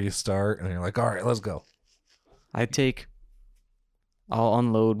before you start, and you're like, all right, let's go. I'll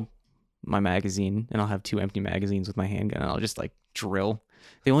unload my magazine and I'll have 2 empty magazines with my handgun and I'll just like drill.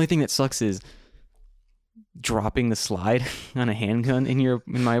 The only thing that sucks is dropping the slide on a handgun in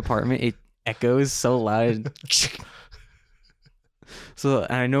my apartment. It echoes so loud. So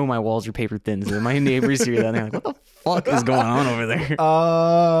and I know my walls are paper thin, so my neighbors hear that and they're like, what the fuck is going on over there?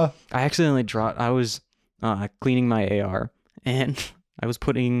 I accidentally dropped. I was cleaning my AR and I was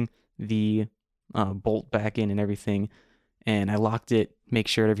putting the bolt back in and everything, and I locked it, make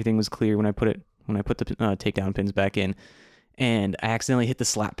sure everything was clear when I put the takedown pins back in, and I accidentally hit the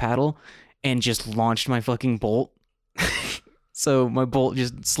slap paddle and just launched my fucking bolt. So my bolt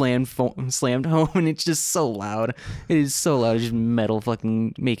just slammed home, and it's just so loud. It is so loud. It's just metal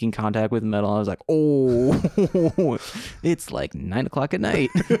fucking making contact with metal. I was like, oh, it's like 9 o'clock at night.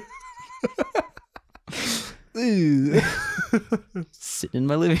 Sitting in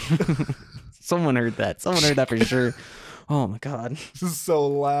my living room. Someone heard that. Someone heard that for sure. Oh my god. This is so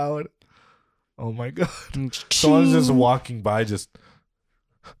loud. Oh my god. Someone's just walking by, just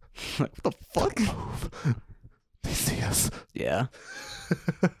Like, what the fuck? move. They see us. Yeah.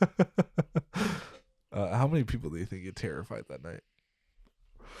 How many people do you think get terrified that night?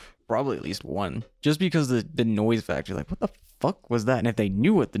 Probably at least one. Just because the noise factor. Like, what the fuck was that? And if they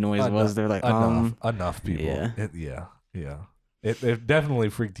knew what the noise was, they're like, enough people. yeah. Yeah. It definitely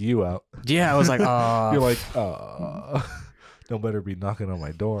freaked you out. Yeah, I was like, You're like, don't better be knocking on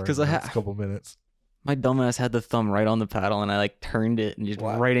my door. 'Cause in the next couple minutes. my dumbass had the thumb right on the paddle, and I like turned it and just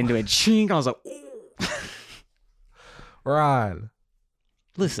What? right into it. Chink. I was like, ooh. Ron,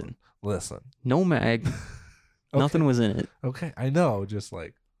 Listen, no mag. Nothing was in it. Okay, I know. Just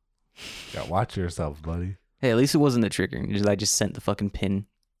like, gotta watch yourself, buddy. Hey, at least it wasn't the trigger. I just sent the fucking pin.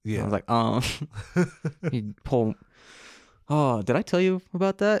 Yeah. I was like, you pull. Oh, did I tell you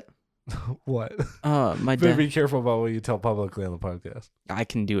about that? What? My Better dad. be careful about what you tell publicly on the podcast. I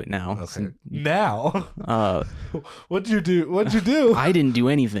can do it now. Okay. Now, Uh, what'd you do? What'd you do? I didn't do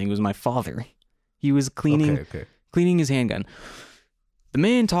anything. It was my father. He was cleaning Okay. cleaning his handgun. The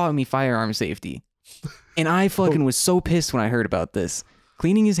man taught me firearm safety, and I fucking was so pissed when I heard about this.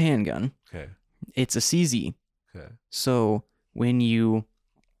 Cleaning his handgun. Okay. It's a CZ. Okay. So when you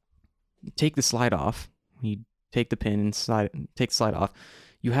take the slide off, you take the pin and take the slide off,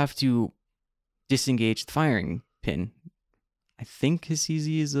 you have to disengage the firing pin. I think his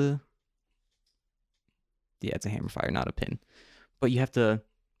CZ is it's a hammer fire, not a pin. But you have to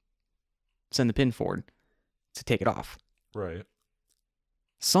send the pin forward to take it off. Right.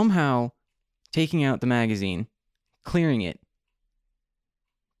 Somehow, taking out the magazine, clearing it,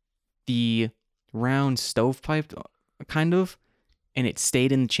 the round stovepiped, kind of, and it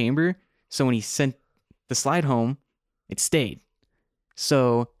stayed in the chamber. So when he sent the slide home, it stayed.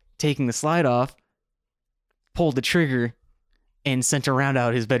 So taking the slide off, pulled the trigger, and sent a round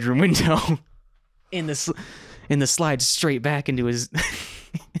out his bedroom window, and the slide straight back into his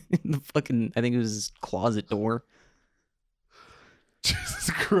the fucking, I think it was his closet door. Jesus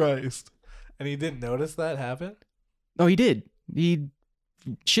Christ. And he didn't notice that happen? Oh, he did. He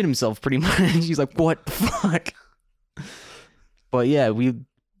shit himself pretty much. He's like, what the fuck? But yeah, we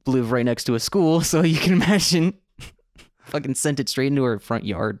live right next to a school, so you can imagine. Fucking sent it straight into our front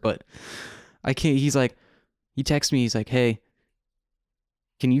yard, but I can't. He's like, he texts me. He's like, hey,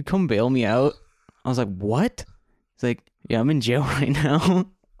 can you come bail me out? I was like, what? He's like, yeah, I'm in jail right now.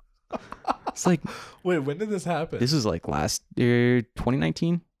 It's like, wait, when did this happen? this was like last year,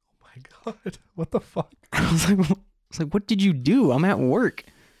 2019. Oh my god. What the fuck? I was like, what did you do? I'm at work.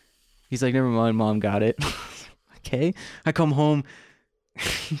 He's like, never mind, Mom got it. Okay. I come home.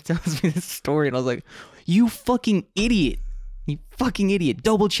 He tells me this story, and I was like, you fucking idiot. You fucking idiot.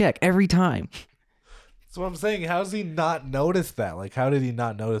 Double check every time. That's what I'm saying. How does he not notice that? Like, how did he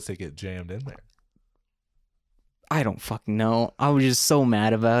not notice it get jammed in there? I don't fucking know. I was just so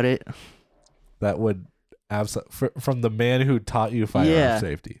mad about it. That would from the man who taught you firearm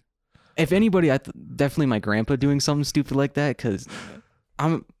safety. If anybody, definitely my grandpa doing something stupid like that, because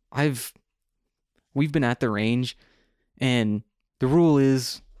we've been at the range, and the rule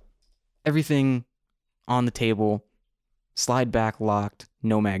is everything on the table, slide back locked,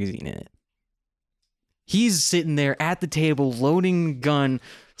 no magazine in it. He's sitting there at the table, loading the gun,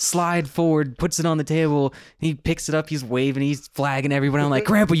 slide forward, puts it on the table, he picks it up, he's waving, he's flagging everybody. I'm like,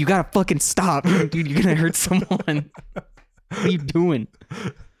 Grandpa, you gotta fucking stop. Dude, you're gonna hurt someone. What are you doing?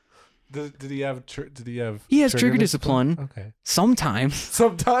 Did he have He has trigger discipline. Okay. Sometimes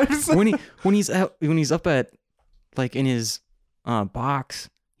when he's up at like in his box,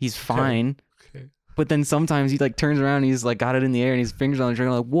 he's fine. Okay. But then sometimes he like turns around and he's like got it in the air and his fingers on the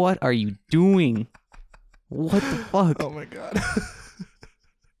trigger. I'm like, what are you doing? What the fuck? Oh my god.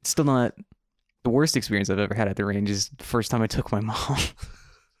 Still not the worst experience I've ever had at the range. Is the first time I took my mom.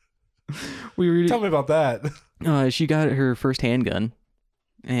 Tell me about that. She got her first handgun,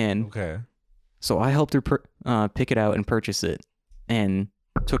 and okay. So I helped her pick it out and purchase it, and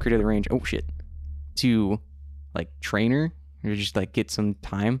took her to the range. Oh shit! To like train her or just like get some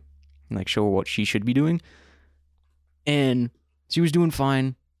time and like show her what she should be doing. And she was doing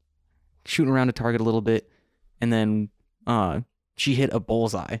fine, shooting around a target a little bit, and then she hit a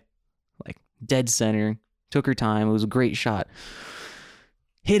bullseye, like dead center. Took her time. It was a great shot.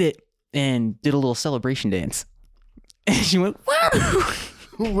 Hit it and did a little celebration dance. And she went, woo!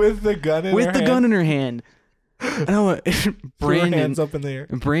 With the gun in her hand? With the gun in her hand. And I went, Brandon, hands up in the air.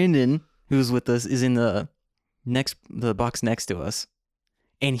 Brandon, who's with us, is in the box next to us.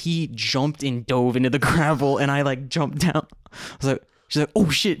 And he jumped and dove into the gravel, and I like jumped down. She's like, oh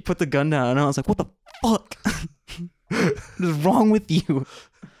shit, put the gun down. And I was like, what the fuck? What is wrong with you?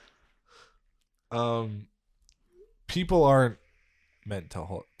 People aren't meant to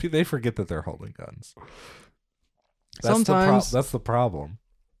hold. They forget that they're holding guns. Sometimes that's the problem.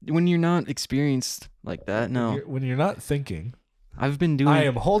 When you're not experienced like that, no. When you're not thinking. I've been doing. I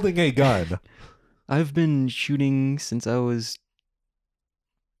am holding a gun. I've been shooting since I was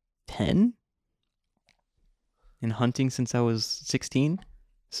 10, and hunting since I was 16.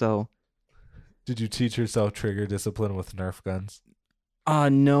 So. Did you teach yourself trigger discipline with Nerf guns?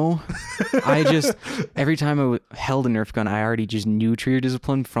 No. I just, every time I held a Nerf gun, I already just knew trigger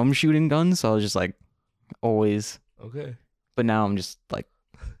discipline from shooting guns. So I was just like, always. Okay. But now I'm just like,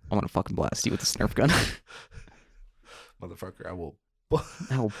 I'm going to fucking blast you with this Nerf gun. Motherfucker, I will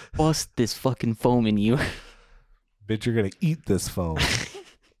bust this fucking foam in you. Bitch, you're going to eat this foam.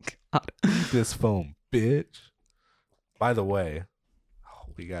 Eat this foam, bitch. By the way,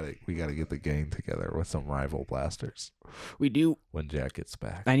 we gotta get the gang together with some rival blasters. We do. When Jack gets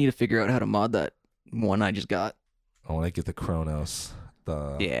back. I need to figure out how to mod that one I just got. I want to get the Chronos.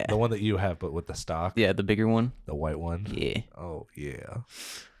 The one that you have, but with the stock. Yeah, the bigger one. The white one. Yeah. Oh, yeah.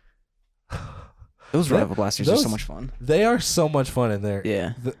 Those rival blasters are so much fun. They are so much fun, and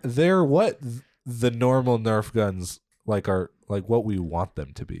they're what the normal Nerf guns are what we want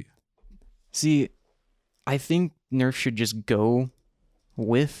them to be. See, I think Nerf should just go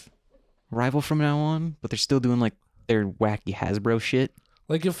with rival from now on, but they're still doing like their wacky Hasbro shit.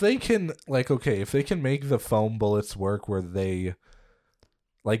 Like if they can if they can make the foam bullets work where they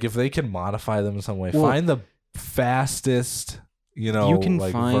if they can modify them in some way, find the fastest,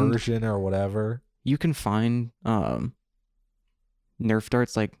 version or whatever. You can find Nerf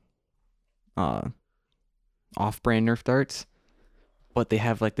darts like off-brand Nerf darts, but they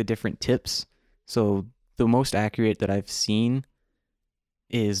have like the different tips. So the most accurate that I've seen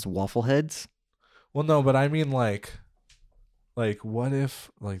is waffle heads. Well, no, but I mean like what if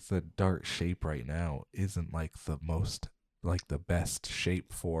the dart shape right now isn't the most the best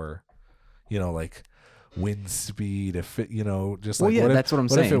shape for wind speed, if it just that's what I'm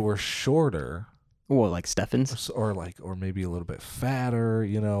saying. What if it were shorter? Well, like Steffens, or maybe a little bit fatter,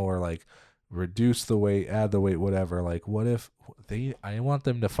 or reduce the weight, add the weight, whatever. What if I want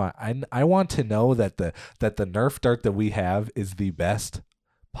them to find I want to know that the Nerf dart that we have is the best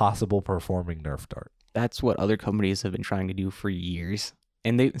possible performing Nerf dart. That's what other companies have been trying to do for years,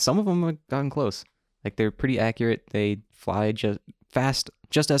 and some of them have gotten close. They're pretty accurate. They fly just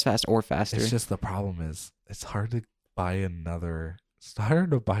as fast or faster. It's just the problem is it's hard to buy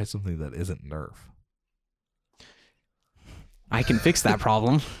something that isn't Nerf. I can fix that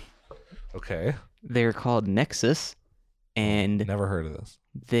problem. Okay. They're called Nexus, and Never heard of this.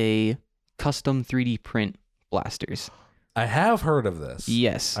 they custom 3D print blasters. I have heard of this.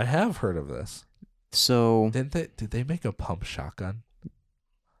 Yes. I have heard of this. So Did they make a pump shotgun?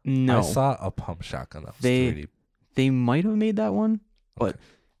 no, I saw a pump shotgun that was They- 3D. they might have made that one, but Okay.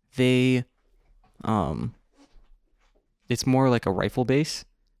 they it's more like a rifle base,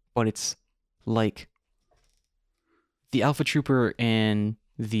 but it's like the Alpha Trooper and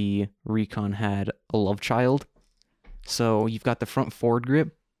the Recon had a love child. So you've got the front forward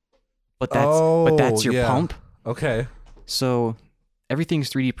grip, but that's your yeah. pump. Okay. So everything's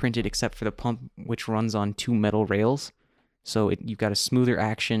 3D printed except for the pump, which runs on 2 metal rails. So you've got a smoother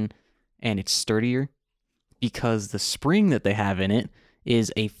action and it's sturdier because the spring that they have in it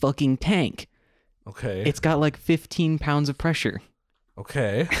is a fucking tank. Okay. It's got like 15 pounds of pressure.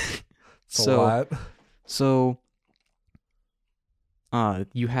 okay. It's a So- lot. So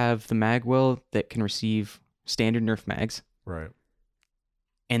you have the magwell that can receive standard Nerf mags, Right.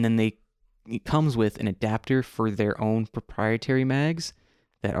 and then it comes with an adapter for their own proprietary mags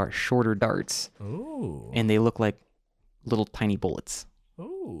that are shorter darts, Ooh. and they look like little tiny bullets,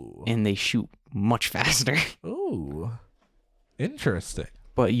 Ooh. and they shoot much faster. Ooh. Interesting.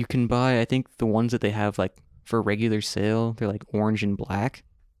 But you can buy, I think the ones that they have like for regular sale, they're like orange and black.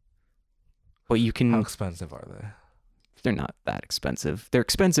 But you can, How expensive are they? they're not that expensive. They're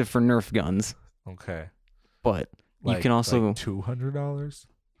expensive for Nerf guns, Okay. but you can also, like $200?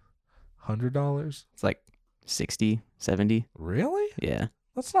 $100? it's like 60, 70. Really? Yeah.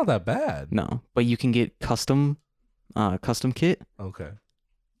 That's not that bad. No, but you can get custom kit Okay.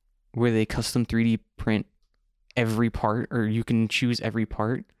 where they custom 3D print every part, or you can choose every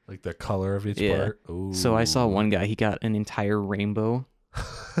part. Like the color of each Yeah. part. Ooh. So I saw one guy, he got an entire rainbow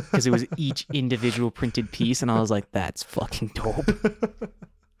because it was each individual printed piece, and I was like, that's fucking dope.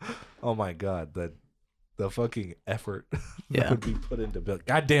 Oh my god, the fucking effort Yeah. that would be put into build.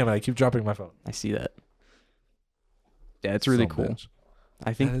 God damn it! I keep dropping my phone. I see that. Yeah, it's really Son of a cool. bitch.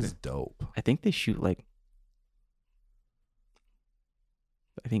 I think That is dope. I think they shoot like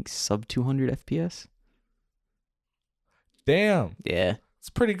sub 200 FPS. Damn, Yeah. it's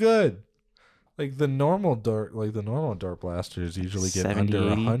pretty good. Like the normal dart blasters usually get 70, under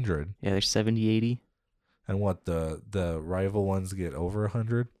 80. 100, Yeah, they're 70, 80. and what the rival ones get over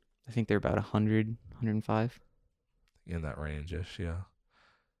 100 I think they're about 100, 105. in that range-ish. Yeah.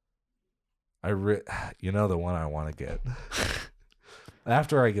 You know the one I want to get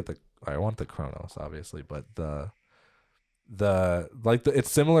after I get I want the Chronos obviously, but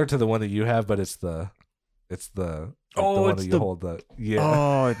it's similar to the one that you have, but it's the Oh, one it's that you the- hold the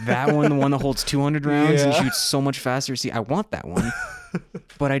Oh, that one, the one that holds 200 rounds and Yeah. shoots so much faster. See, I want that one,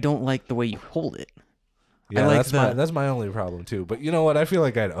 but I don't like the way you hold it. Yeah, like that's my only problem too. But you know what? I feel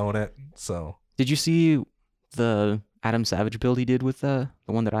like I'd own it. So Did you see the Adam Savage build he did with the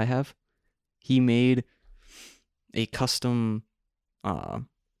one that I have? He made a custom, what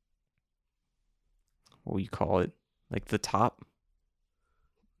do you call it? Like the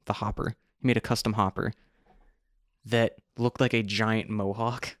hopper. He made a custom hopper that looked like a giant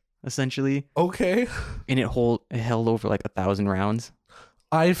mohawk, essentially, okay, and it held over like 1,000 rounds.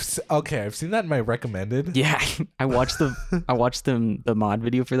 I've seen that in my recommended. Yeah, I watched the mod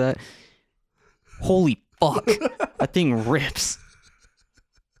video for that. Holy fuck, that thing rips.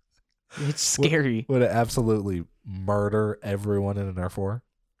 It's scary. Would it absolutely murder everyone in an R4?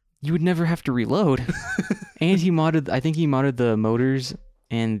 You would never have to reload. And I think he modded the motors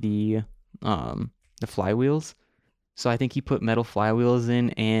and the flywheels. So I think he put metal flywheels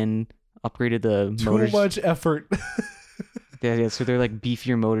in and upgraded the motors. Too much effort. Yeah, so they're like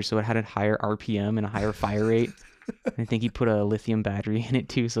beefier motors, so it had a higher RPM and a higher fire rate. And I think he put a lithium battery in it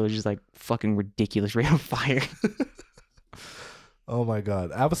too, so it's just like fucking ridiculous rate of fire. Oh my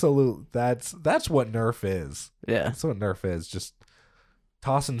god, absolute. That's what Nerf is. Yeah. That's what Nerf is. Just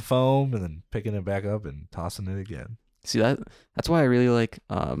tossing foam and then picking it back up and tossing it again. See that's why I really like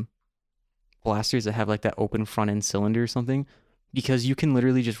blasters that have like that open front end cylinder or something, because you can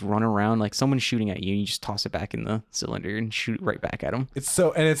literally just run around like someone's shooting at you and you just toss it back in the cylinder and shoot right back at them. It's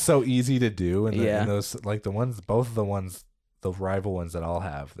so easy to do, and Yeah. those like both of the ones, the rival ones that I'll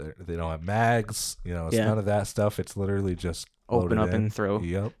have, they don't have mags. You know, it's Yeah. none of that stuff. It's literally just Open load up it in. and throw.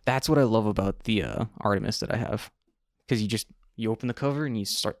 Yep. That's what I love about the Artemis that I have, because you open the cover and you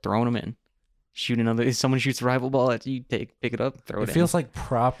start throwing them in. Shoot another. If someone shoots a rival ball at you, pick it up, throw it in. It feels like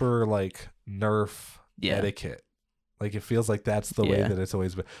proper like Nerf Yeah. etiquette. Like it feels like that's the way Yeah. that it's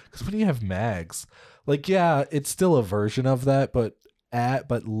always been. Because when you have mags, like yeah, it's still a version of that, but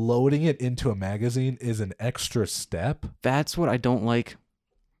loading it into a magazine is an extra step. That's what I don't like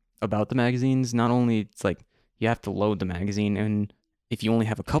about the magazines. Not only it's like you have to load the magazine, and if you only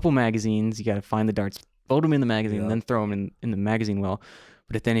have a couple magazines, you got to find the darts, load them in the magazine, and then throw them in the magazine well.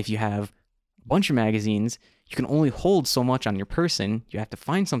 But then if you have a bunch of magazines, you can only hold so much on your person. You have to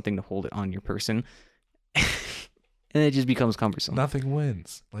find something to hold it on your person. And it just becomes cumbersome. Nothing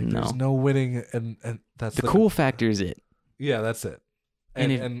wins. Like there's no winning, and that's the cool factor is it. Yeah, that's it.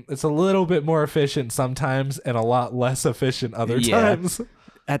 And it's a little bit more efficient sometimes and a lot less efficient other times.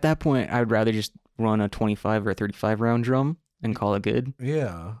 At that point, I'd rather just run a 25 or 35 round drum and call it good.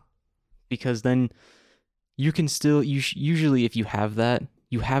 Yeah. Because then you can still, usually if you have that,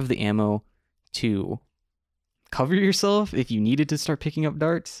 you have the ammo to cover yourself if you needed to start picking up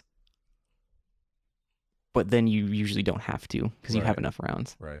darts. But then you usually don't have to because you have enough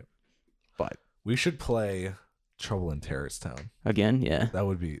rounds. Right. But we should play Trouble in Terrorist Town again. Yeah. That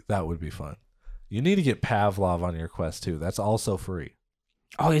would be fun. You need to get Pavlov on your quest too. That's also free.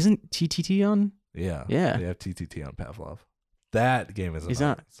 Oh, isn't TTT on? Yeah. Yeah. They have TTT on Pavlov. That game it's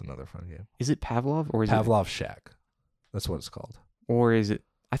another fun game. Is it Pavlov or is Pavlov Shack? That's what it's called. Or is it?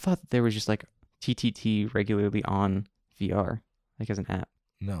 I thought there was just like TTT regularly on VR, like as an app.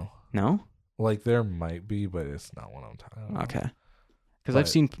 No. No? Like there might be, but it's not what I'm talking about. Okay. Because I've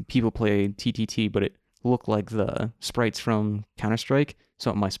seen people play TTT, but it looked like the sprites from Counter-Strike,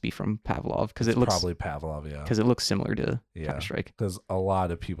 so it must be from Pavlov because it looks probably Pavlov, yeah. Because it looks similar to Counter-Strike. Because a lot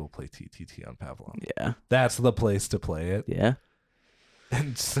of people play TTT on Pavlov. Yeah. That's the place to play it. Yeah.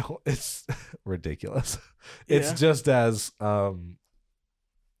 And so it's ridiculous. It's just as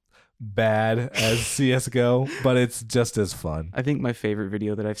bad as CSGO, but it's just as fun. I think my favorite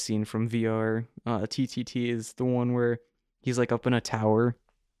video that I've seen from VR TTT is the one where he's like up in a tower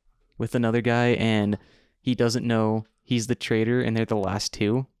with another guy and he doesn't know he's the traitor and they're the last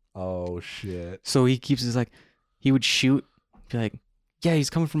two. Oh shit. So he keeps his like, he would shoot, be like, yeah, he's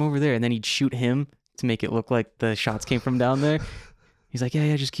coming from over there, and then he'd shoot him to make it look like the shots came from down there. He's like,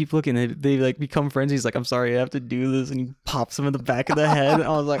 yeah, just keep looking. They like become friends. He's like, I'm sorry, I have to do this. And he pops him in the back of the head. I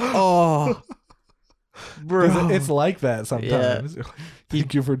was like, oh, bro. It's like that sometimes. Yeah.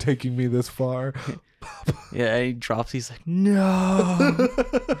 Thank you for taking me this far. Yeah, and he drops. He's like, no.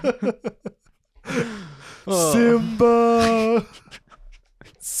 Simba.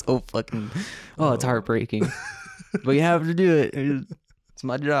 So fucking, it's heartbreaking. But you have to do it. It's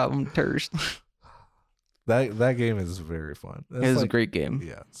my job. I'm cursed. That game is very fun. It's a great game.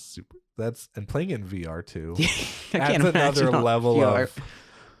 Yeah, it's super. And playing in VR too. That's another level of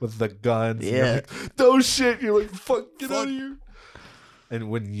with the guns. Yeah. Like, oh shit! You're like, fuck, get out of here. And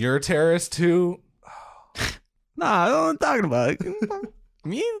when you're terrorist too. Nah, I don't know what I'm talking about.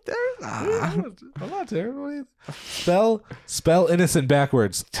 Me terrorist? Nah. I'm not terrorist. Spell innocent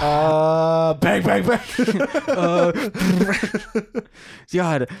backwards. Bang, bang, bang.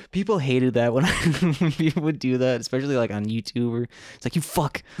 God, people hated that when people would do that, especially like on YouTube. Or it's like, you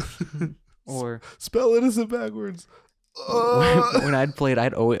fuck. Or spell innocent backwards. When I'd play it,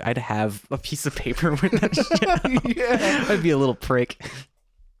 I'd have a piece of paper with that shit. Yeah. I'd be a little prick.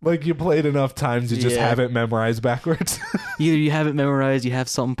 Like you played enough times, you just have it memorized backwards. Either you have it memorized, you have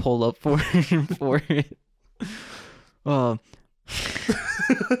something pulled up for it. I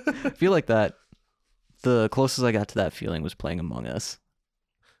feel like that. The closest I got to that feeling was playing Among Us.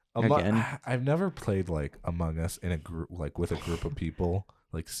 Again, I've never played like Among Us in a group, like with a group of people,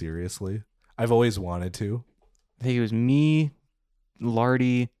 like seriously. I've always wanted to. I think it was me,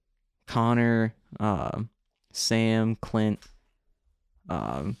 Lardy, Connor, Sam, Clint,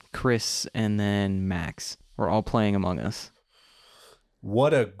 Chris, and then Max. We're all playing Among Us.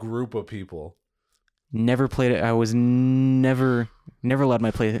 What a group of people. Never played it. I was never allowed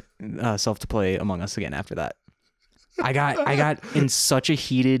my self to play Among Us again after that. I got in such a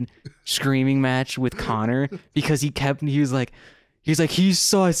heated screaming match with Connor because he was like, he's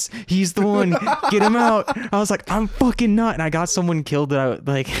sus. He's the one. Get him out. I was like, I'm fucking not. And I got someone killed that I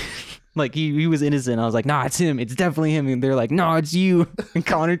like he was innocent. I was like, nah, it's him. It's definitely him. And they're like, no, it's you. And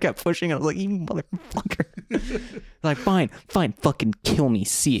Connor kept pushing. I was like, you motherfucker. Like, fine, fucking kill me.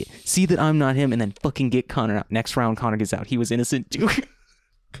 See it. See that I'm not him, and then fucking get Connor out. Next round, Connor gets out. He was innocent too.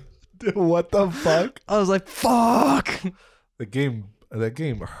 Dude, what the fuck? I was like, fuck. That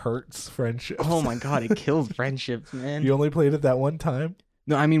game hurts friendships. Oh my god, it kills friendships, man. You only played it that one time?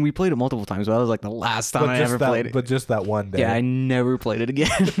 No, I mean, we played it multiple times, but that was like the last time I ever played it. But just that one day. Yeah, I never played it again.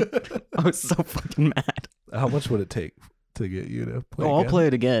 I was so fucking mad. How much would it take to get you to play again? I'll play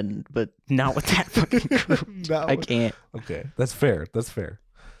it again, but not with that fucking group. I can't. Okay, that's fair.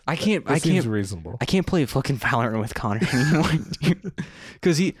 I can't. Seems reasonable. I can't play fucking Valorant with Connor anymore, dude.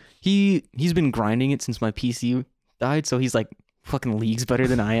 Because he's been grinding it since my PC died, so he's like fucking leagues better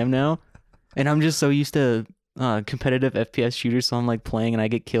than I am now. And I'm just so used to competitive FPS shooters, so I'm like playing and I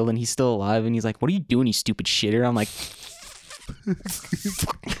get killed and he's still alive and he's like, what are you doing, you stupid shitter? I'm like...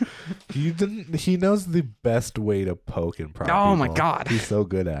 He knows the best way to poke and prod Oh my people. God. He's so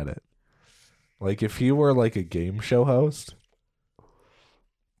good at it. Like if he were like a game show host,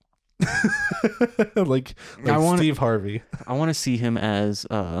 like Steve Harvey. I want to see him as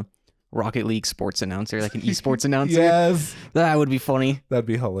Rocket League sports announcer, like an esports announcer. Yes, That would be funny. that'd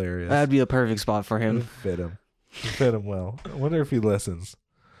be hilarious. That'd be a perfect spot for him. Fit him. Fit him well. I wonder if he listens.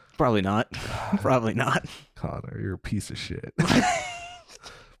 Probably not. Probably not. Connor, you're a piece of shit.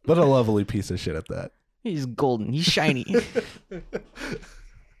 But a lovely piece of shit at that. He's golden. He's shiny.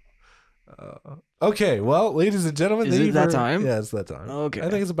 Okay, well, ladies and gentlemen, Is it that time? Yeah, it's that time. Okay. I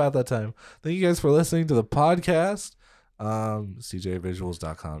think it's about that time. Thank you guys for listening to the podcast.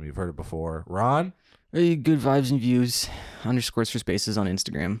 CJVisuals.com. You've heard it before. Ron? Hey, good vibes and views. _for spaces on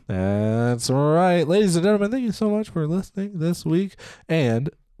Instagram. That's right. Ladies and gentlemen, thank you so much for listening this week.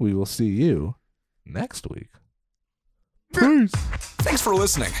 And we will see you next week. Peace. Thanks for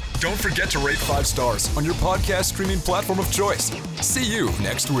listening. Don't forget to rate 5 stars on your podcast streaming platform of choice. See you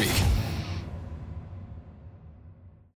next week.